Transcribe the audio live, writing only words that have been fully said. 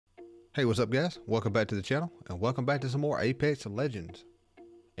Hey, what's up guys? Welcome back to the channel and welcome back to some more Apex Legends.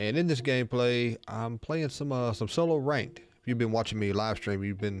 And in this gameplay, I'm playing some solo ranked. If you've been watching me live stream,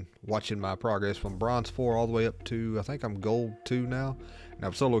 you've been watching my progress from bronze 4 all the way up to, I think I'm gold 2 now. And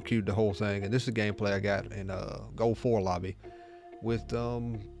I've solo queued the whole thing, and this is a gameplay I got in gold 4 lobby with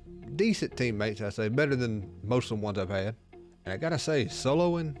decent teammates, I say, better than most of the ones I've had. And I gotta say,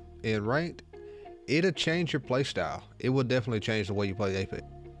 soloing in ranked, it'll change your playstyle. It will definitely change the way you play Apex.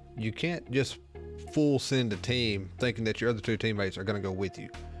 You can't just full send a team thinking that your other two teammates are going to go with you.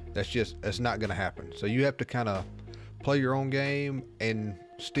 That's not going to happen. So you have to kind of play your own game and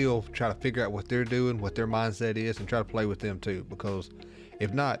still try to figure out what they're doing, what their mindset is, and try to play with them too. Because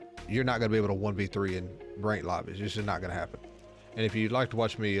if not, you're not going to be able to 1v3 in ranked lobbies. It's just not going to happen. And if you'd like to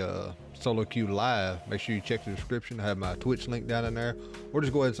watch me solo queue live, make sure you check the description. I have my Twitch link down in there. Or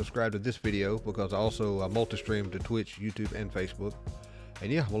just go ahead and subscribe to this video, because I also multi-stream to Twitch, YouTube, and Facebook.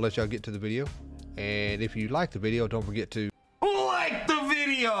 And yeah, we'll let y'all get to the video. And if you like the video, don't forget to like the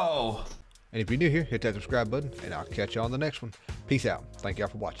video. And if you're new here, hit that subscribe button, and I'll catch y'all on the next one. Peace out. Thank y'all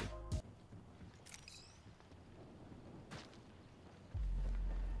for watching.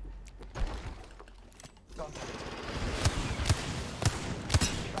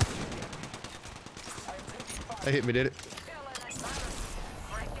 They hit me, did it?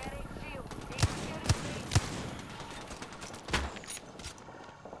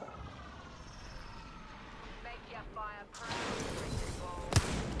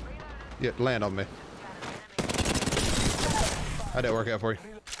 Yeah, land on me. How'd that work out for you?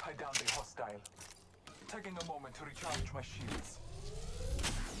 Tie down the hostile. Taking a moment to recharge my shields.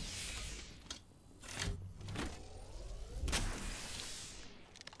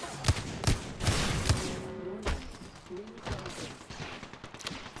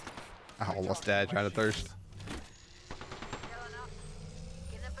 I almost died trying to thirst.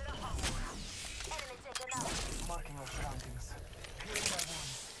 Marking our surroundings. Healing my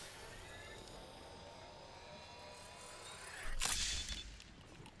wounds.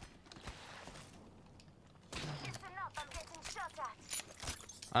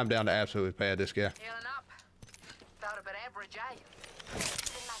 I'm down to absolutely pad this guy. Healing up. About a bit average, eh?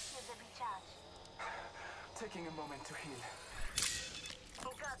 Taking a moment to heal.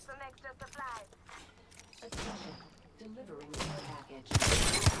 Got some extra supplies. Attention, delivering care package. I'm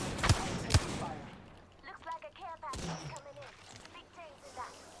taking fire. Looks like a care package coming in. Big things in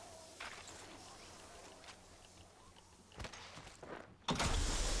that.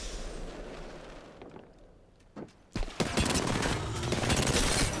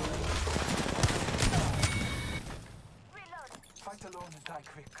 Reload. Fight alone and die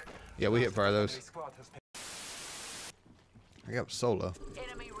quick. Yeah, we hit fire of those. The squad has I got solo.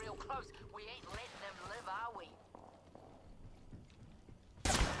 Enemy real close. We ain't letting them live, are we? I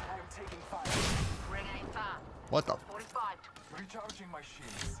am taking fire. Ring ain't far. What the? 45. Recharging my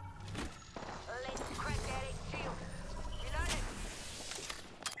shields. Let's crack that shield.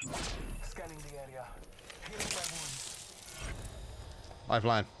 Reloading. Scanning the area. Healing my wounds.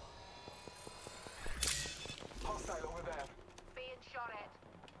 Lifeline. Hostile over there. Being shot at.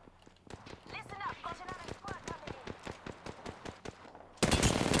 Listen up. Got another squad coming in.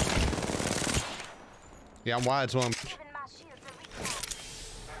 Yeah, I'm wide, so I'm. Giving my shields a recharge.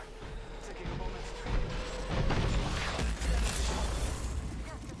 Taking a moment to heal.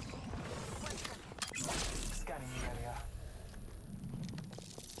 Scanning the area.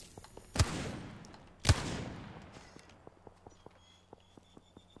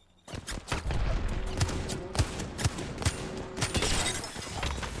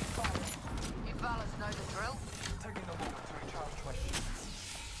 You fellas know the drill. Taking a moment to recharge my shields.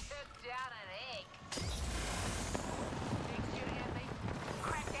 Took down an egg. Things shooting at me.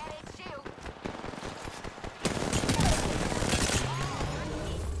 Crack that egg shield.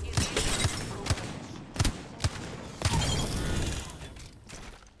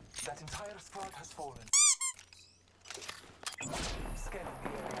 That entire squad has fallen. Scanning the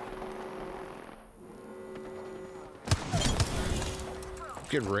area.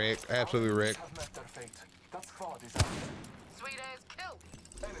 Get wrecked. Absolutely wrecked. Have met their fate. That squad is out. Sweet ass kill.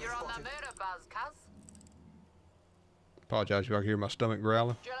 Enemy You're on the spotted. murder buzz, cuz. Apologize if y'all can hear my stomach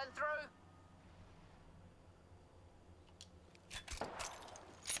growling. Drilling through.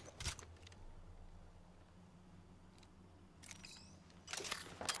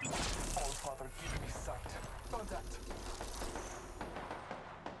 All Father, give me sight. Contact.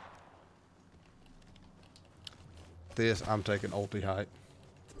 This, I'm taking ulti height.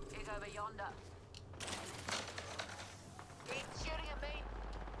 He's over yonder. He's shooting at me.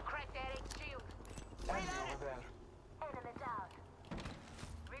 Crack that egg shield. Enemy over there. Enemy down.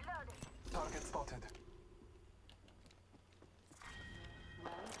 Reloading. Target spotted.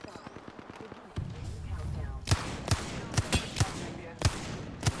 Round 5. Beginning ring countdown. Capturing the enemy.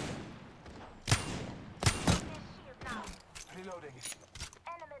 This shield now. Reloading.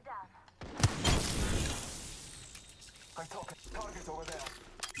 Enemy down. I'm talking. Target over there.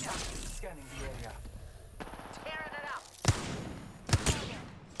 Scanning the area. Tearing it up.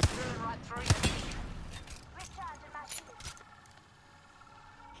 Through right through you. Recharging my shield.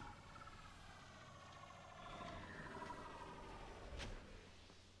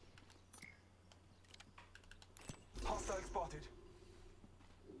 Hostile spotted.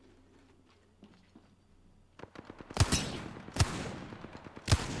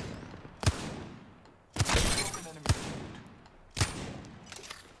 Broken enemy.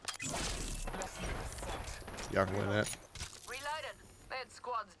 Bless me with sight. Y'all can win that. Reloaded. That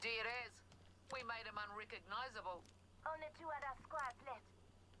squad's dead as. We made him unrecognizable. Only 2 other squads left.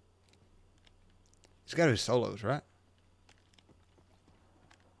 It's got to be solos, right?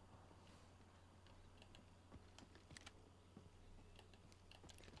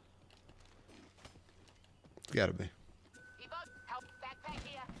 It's got to be. Evo, help backpack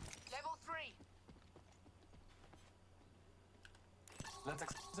here. Level 3. Let's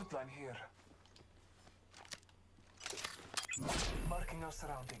zipline here. Marking our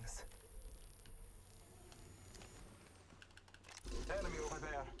surroundings. Enemy over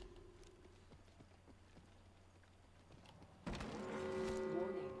there.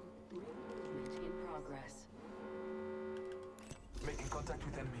 Warning. Ring movement in progress. Making contact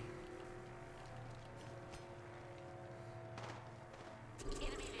with enemy.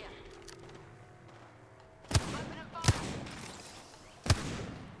 Enemy there. Open and fire.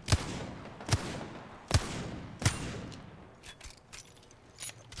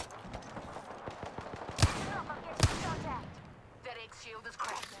 Enough of getting shot at. That X shield is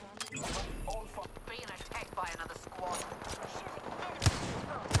cracked. All fire. Being attacked by another squad. Shooting enemy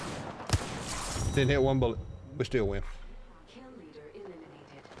control. Didn't hit one bullet. We still win. Kill leader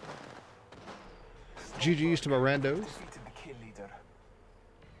eliminated. GG's to my randos. Defeated the kill leader.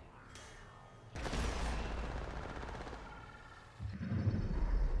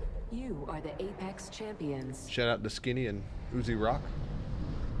 You are the Apex champions. Shout out to Skinny and Uzi Rock.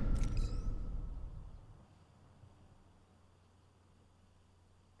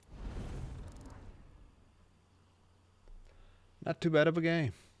 Not too bad of a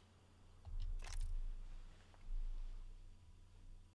game.